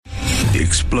The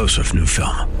explosive new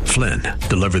film, Flynn,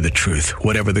 deliver the truth,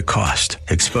 whatever the cost,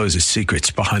 exposes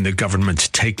secrets behind the government's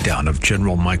takedown of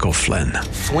General Michael Flynn.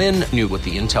 Flynn knew what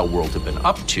the intel world had been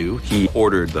up to. He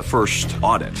ordered the first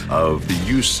audit of the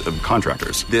use of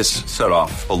contractors. This set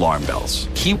off alarm bells.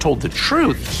 He told the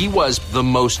truth. He was the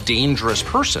most dangerous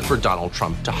person for Donald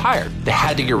Trump to hire. They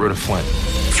had to get rid of Flynn.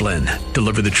 Flynn,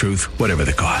 deliver the truth, whatever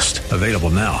the cost. Available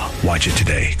now. Watch it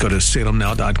today. Go to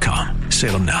salemnow.com.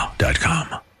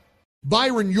 salemnow.com.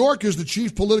 Byron York is the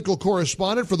chief political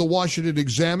correspondent for the Washington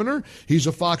Examiner. He's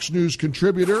a Fox News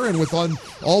contributor, and with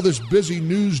all this busy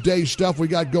news day stuff we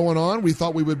got going on, we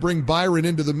thought we would bring Byron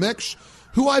into the mix,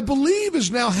 who I believe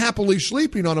is now happily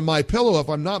sleeping on a MyPillow, if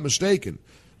I'm not mistaken.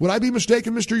 Would I be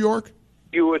mistaken, Mr. York?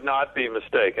 You would not be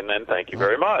mistaken, and thank you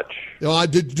very much.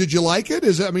 Did you like it?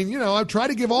 I try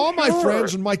to give all my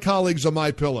friends and my colleagues a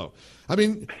MyPillow. I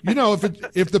mean,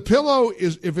 if the pillow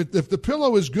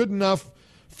is good enough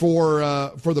for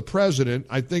the president,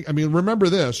 remember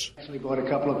this. I actually bought a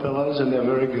couple of pillows, and they're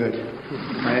very good.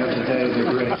 I have to tell you,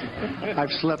 they're great. I've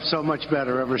slept so much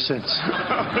better ever since.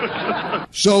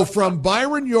 So from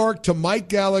Byron York to Mike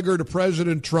Gallagher to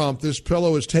President Trump, this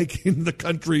pillow is taking the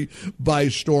country by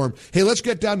storm. Hey, let's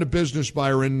get down to business,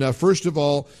 Byron. First of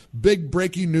all, big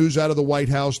breaking news out of the White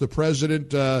House. The president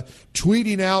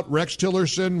tweeting out Rex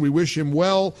Tillerson. We wish him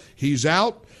well. He's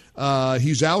out.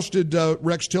 He's ousted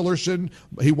Rex Tillerson.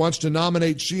 He wants to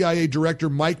nominate CIA Director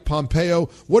Mike Pompeo.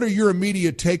 What are your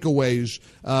immediate takeaways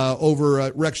over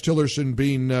Rex Tillerson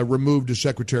being removed as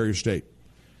Secretary of State?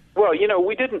 Well,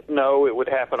 we didn't know it would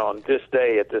happen on this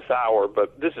day at this hour,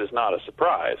 but this is not a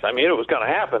surprise. I mean, it was going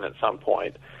to happen at some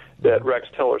point that Rex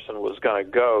Tillerson was going to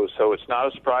go, so it's not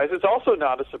a surprise. It's also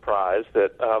not a surprise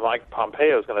that Mike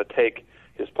Pompeo is going to take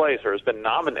his place, or has been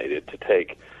nominated to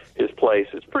take his place.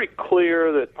 It's pretty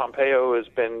clear that Pompeo has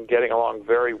been getting along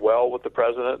very well with the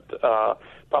president.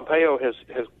 Pompeo has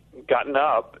gotten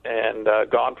up and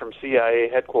gone from CIA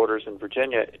headquarters in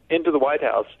Virginia into the White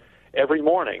House every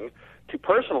morning to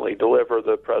personally deliver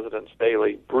the president's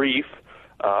daily brief,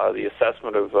 the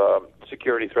assessment of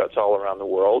security threats all around the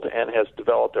world, and has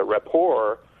developed a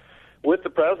rapport with the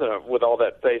president with all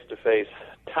that face-to-face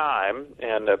time.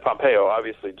 And Pompeo,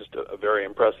 obviously just a very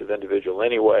impressive individual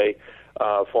anyway,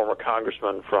 former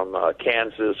congressman from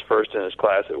Kansas, first in his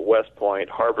class at West Point,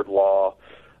 Harvard Law,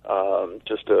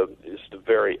 just a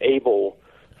very able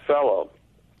fellow.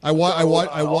 I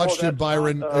watched him,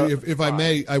 Byron, if I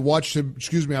may. I watched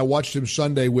him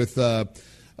Sunday with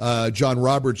John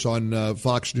Roberts on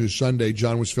Fox News Sunday.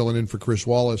 John was filling in for Chris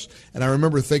Wallace. And I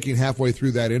remember thinking halfway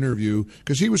through that interview,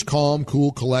 because he was calm,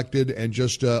 cool, collected, and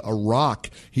just a rock.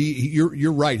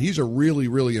 You're right. He's a really,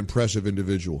 really impressive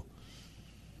individual.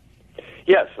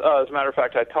 Yes, as a matter of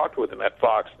fact, I talked with him at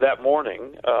Fox that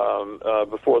morning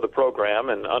before the program,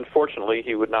 and unfortunately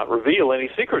he would not reveal any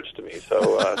secrets to me.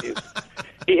 So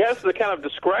he has the kind of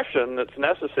discretion that's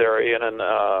necessary in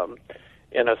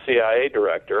a CIA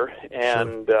director,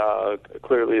 and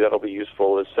clearly that'll be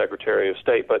useful as Secretary of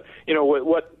State. But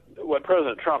what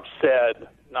President Trump said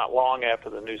not long after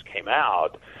the news came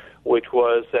out, which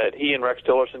was that he and Rex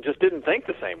Tillerson just didn't think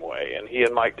the same way, and he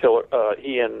and Mike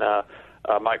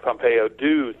Pompeo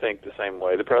do think the same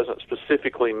way. The president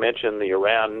specifically mentioned the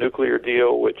Iran nuclear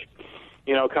deal, which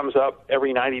comes up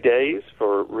every 90 days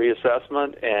for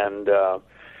reassessment, and the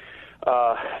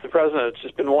president has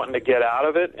just been wanting to get out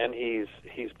of it, and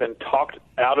he's been talked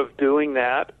out of doing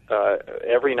that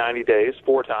every 90 days,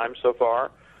 4 times so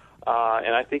far,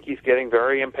 and I think he's getting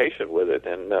very impatient with it.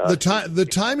 And the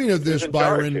timing of this,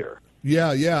 Byron.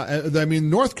 Yeah. I mean,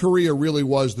 North Korea really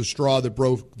was the straw that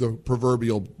broke the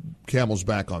proverbial camel's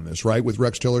back on this, right, with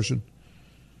Rex Tillerson?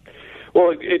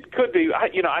 Well, it could be.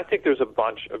 I think there's a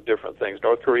bunch of different things.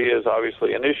 North Korea is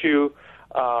obviously an issue.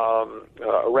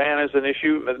 Iran is an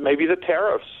issue. Maybe the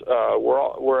tariffs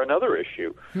were another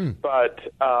issue. But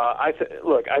I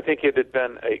think it had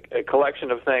been a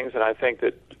collection of things, and I think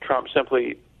that Trump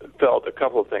simply felt a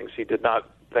couple of things. He did not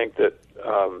think that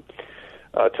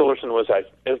Tillerson was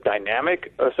as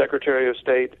dynamic a Secretary of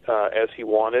State as he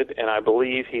wanted, and I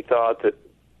believe he thought that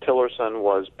Tillerson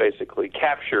was basically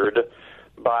captured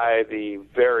by the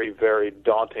very, very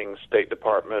daunting State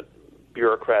Department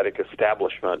bureaucratic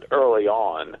establishment early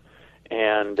on,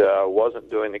 and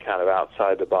wasn't doing the kind of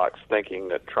outside-the-box thinking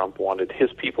that Trump wanted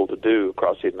his people to do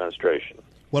across the administration.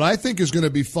 What I think is going to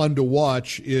be fun to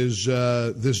watch is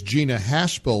this Gina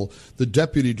Haspel, the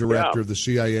deputy director of the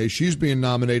CIA. She's being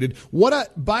nominated.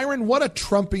 Byron, what a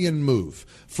Trumpian move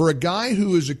for a guy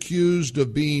who is accused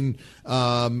of being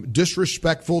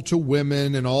disrespectful to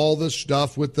women and all the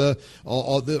stuff with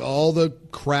all the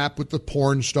crap with the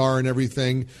porn star and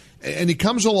everything. And he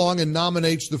comes along and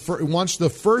nominates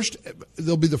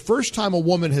there'll be the first time a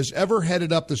woman has ever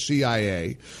headed up the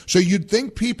CIA. So you'd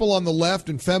think people on the left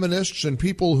and feminists and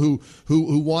people who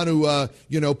want to,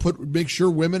 make sure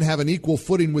women have an equal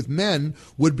footing with men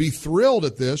would be thrilled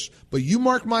at this. But you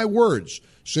mark my words,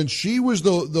 since she was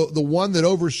the one that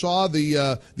oversaw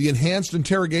the enhanced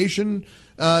interrogation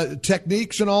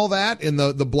techniques and all that, and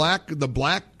the black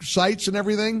sites and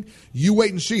everything, you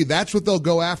wait and see. That's what they'll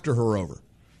go after her over.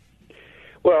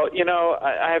 Well,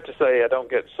 I have to say I don't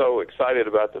get so excited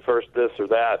about the first this or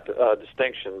that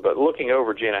distinction, but looking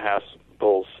over Gina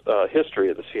Haspel's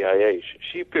history of the CIA,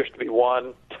 she appears to be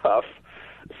one tough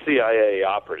CIA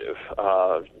operative.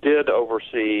 Did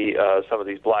oversee some of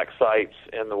these black sites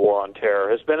in the War on Terror,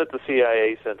 has been at the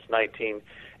CIA since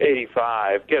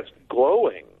 1985, gets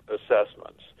glowing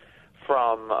assessments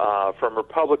from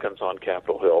Republicans on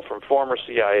Capitol Hill, from former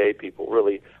CIA people,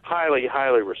 really highly,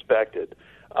 highly respected.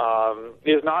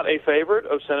 Is not a favorite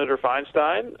of Senator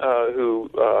Feinstein,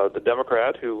 the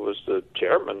Democrat who was the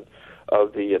chairman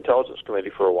of the Intelligence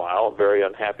Committee for a while, very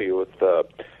unhappy with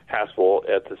Haspel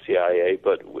at the CIA,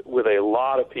 but with a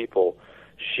lot of people,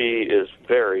 she is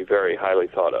very, very highly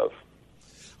thought of.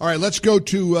 All right, let's go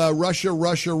to Russia,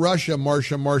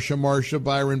 Marsha,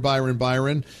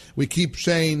 Byron. We keep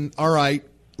saying, all right,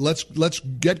 let's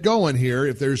get going here.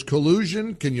 If there's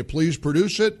collusion, can you please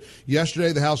produce it?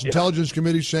 Yesterday, the House Intelligence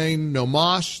Committee saying no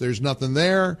mas, there's nothing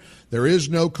there. There is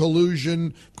no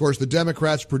collusion. Of course, the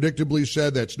Democrats predictably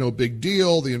said that's no big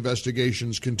deal. The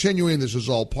investigation's continuing. This is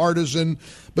all partisan.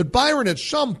 But Byron, at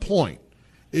some point,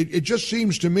 it just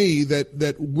seems to me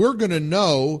that we're going to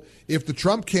know if the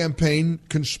Trump campaign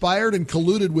conspired and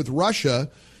colluded with Russia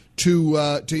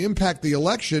to impact the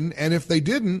election, and if they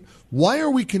didn't, why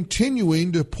are we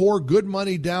continuing to pour good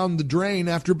money down the drain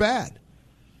after bad?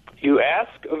 You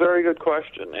ask a very good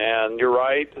question, and you're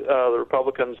right. The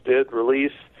Republicans did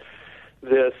release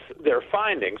their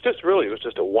findings. It was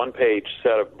just a one-page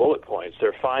set of bullet points.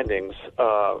 Their findings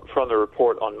from the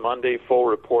report on Monday. Full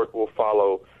report will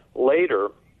follow later.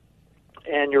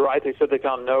 And you're right. They said they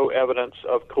found no evidence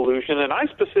of collusion. And I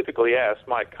specifically asked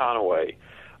Mike Conaway,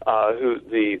 who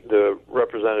the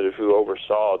representative who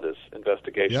oversaw this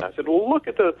investigation. Yep. I said, well, look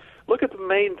at the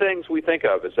main things we think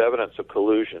of as evidence of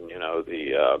collusion.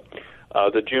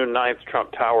 The June 9th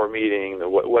Trump Tower meeting,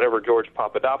 whatever George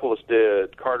Papadopoulos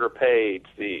did, Carter Page,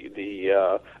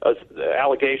 the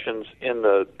allegations in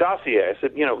the dossier. I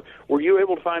said, were you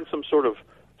able to find some sort of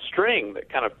string that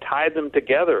kind of tied them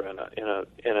together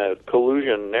in a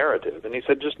collusion narrative? And he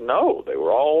said, just no. They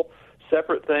were all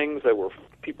separate things. They were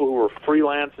people who were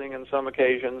freelancing in some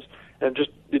occasions, and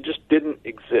it just didn't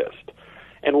exist.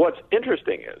 And what's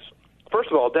interesting is, first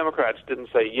of all, Democrats didn't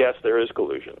say, yes, there is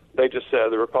collusion. They just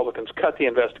said the Republicans cut the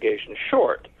investigation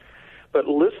short. But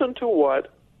listen to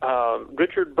what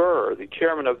Richard Burr, the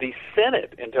chairman of the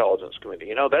Senate Intelligence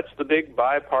Committee, that's the big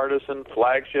bipartisan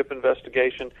flagship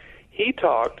investigation. He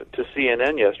talked to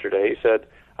CNN yesterday. He said,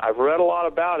 I've read a lot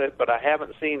about it, but I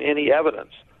haven't seen any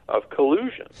evidence of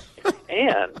collusion.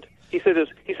 And he said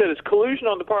it's collusion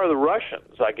on the part of the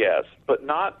Russians, I guess, but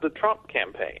not the Trump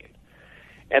campaign.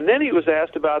 And then he was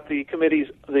asked about the committee's,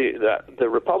 the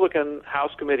Republican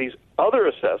House Committee's other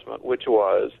assessment, which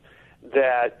was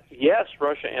that, yes,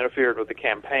 Russia interfered with the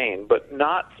campaign, but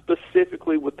not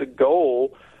specifically with the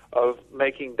goal of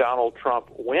making Donald Trump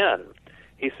win.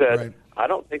 He said, right. I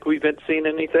don't think we've seen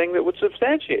anything that would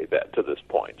substantiate that to this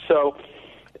point. So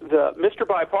Mr.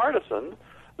 Bipartisan,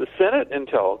 the Senate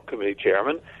Intel Committee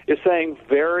chairman, is saying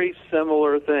very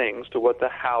similar things to what the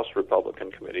House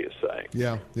Republican Committee is saying.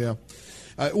 Yeah.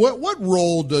 What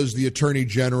role does the Attorney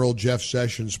General, Jeff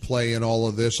Sessions, play in all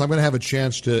of this? I'm going to have a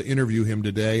chance to interview him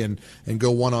today and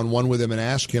go one-on-one with him and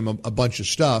ask him a bunch of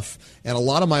stuff. And a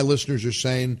lot of my listeners are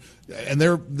saying, and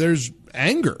there's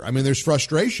anger. I mean, there's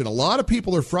frustration. A lot of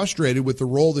people are frustrated with the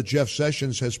role that Jeff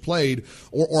Sessions has played,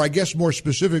 or I guess more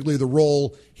specifically, the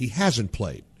role he hasn't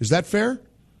played. Is that fair?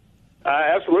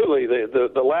 Absolutely.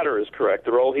 The latter is correct.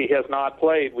 The role he has not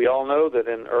played. We all know that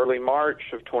in early March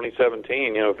of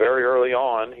 2017, very early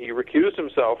on, he recused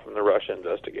himself from the Russia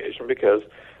investigation because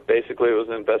basically it was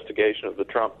an investigation of the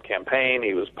Trump campaign.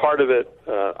 He was part of it.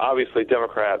 Obviously,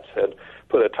 Democrats had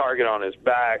put a target on his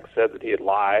back, said that he had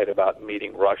lied about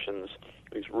meeting Russians,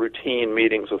 these routine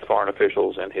meetings with foreign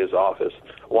officials in his office,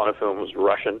 one of whom was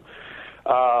Russian.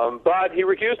 But he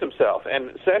recused himself,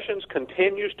 and Sessions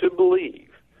continues to believe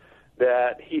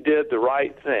that he did the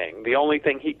right thing, the only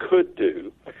thing he could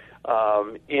do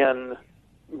in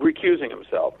recusing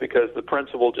himself, because the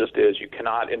principle just is you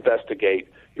cannot investigate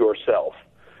yourself.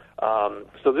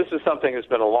 So this is something that's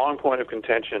been a long point of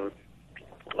contention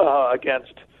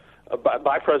against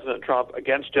by President Trump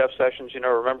against Jeff Sessions.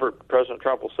 Remember President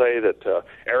Trump will say that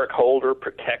Eric Holder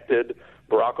protected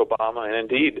Barack Obama, and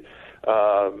indeed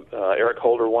Eric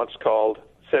Holder once called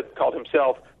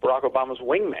himself Barack Obama's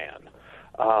wingman.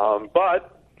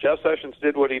 But Jeff Sessions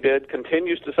did what he did,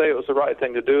 continues to say it was the right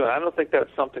thing to do, and I don't think that's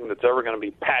something that's ever going to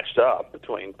be patched up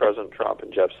between President Trump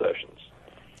and Jeff Sessions.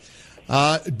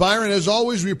 Byron, as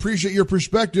always, we appreciate your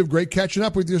perspective. Great catching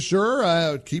up with you,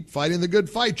 sir. Keep fighting the good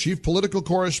fight. Chief political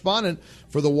correspondent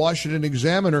for the Washington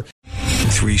Examiner.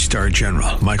 3-star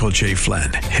General Michael J.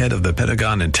 Flynn, head of the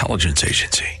Pentagon Intelligence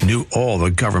Agency, knew all the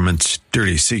government's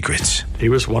dirty secrets. He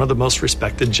was one of the most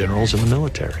respected generals in the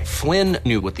military. Flynn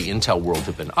knew what the intel world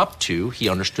had been up to. He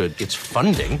understood its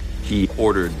funding. He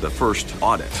ordered the first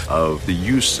audit of the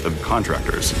use of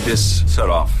contractors. This set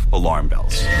off alarm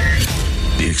bells.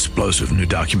 The explosive new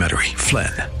documentary,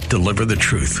 Flynn, Deliver the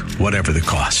Truth, Whatever the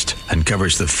Cost,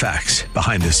 uncovers the facts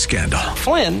behind this scandal.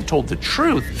 Flynn told the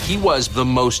truth. He was the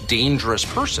most dangerous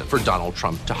person for Donald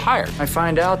Trump to hire. I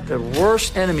find out the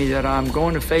worst enemy that I'm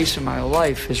going to face in my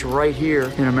life is right here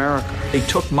in America. They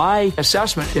took my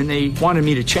assessment and they wanted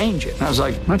me to change it. And I was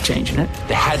like, I'm not changing it.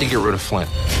 They had to get rid of Flynn.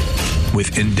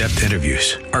 With in-depth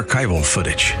interviews, archival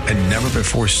footage, and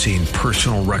never-before-seen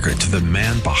personal records of the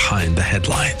man behind the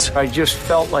headlines. I just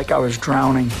felt like I was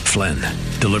drowning. Flynn,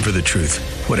 Deliver the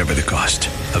Truth, Whatever the Cost.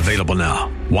 Available now.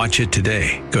 Watch it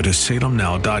today. Go to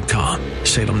salemnow.com.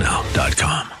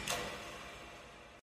 salemnow.com.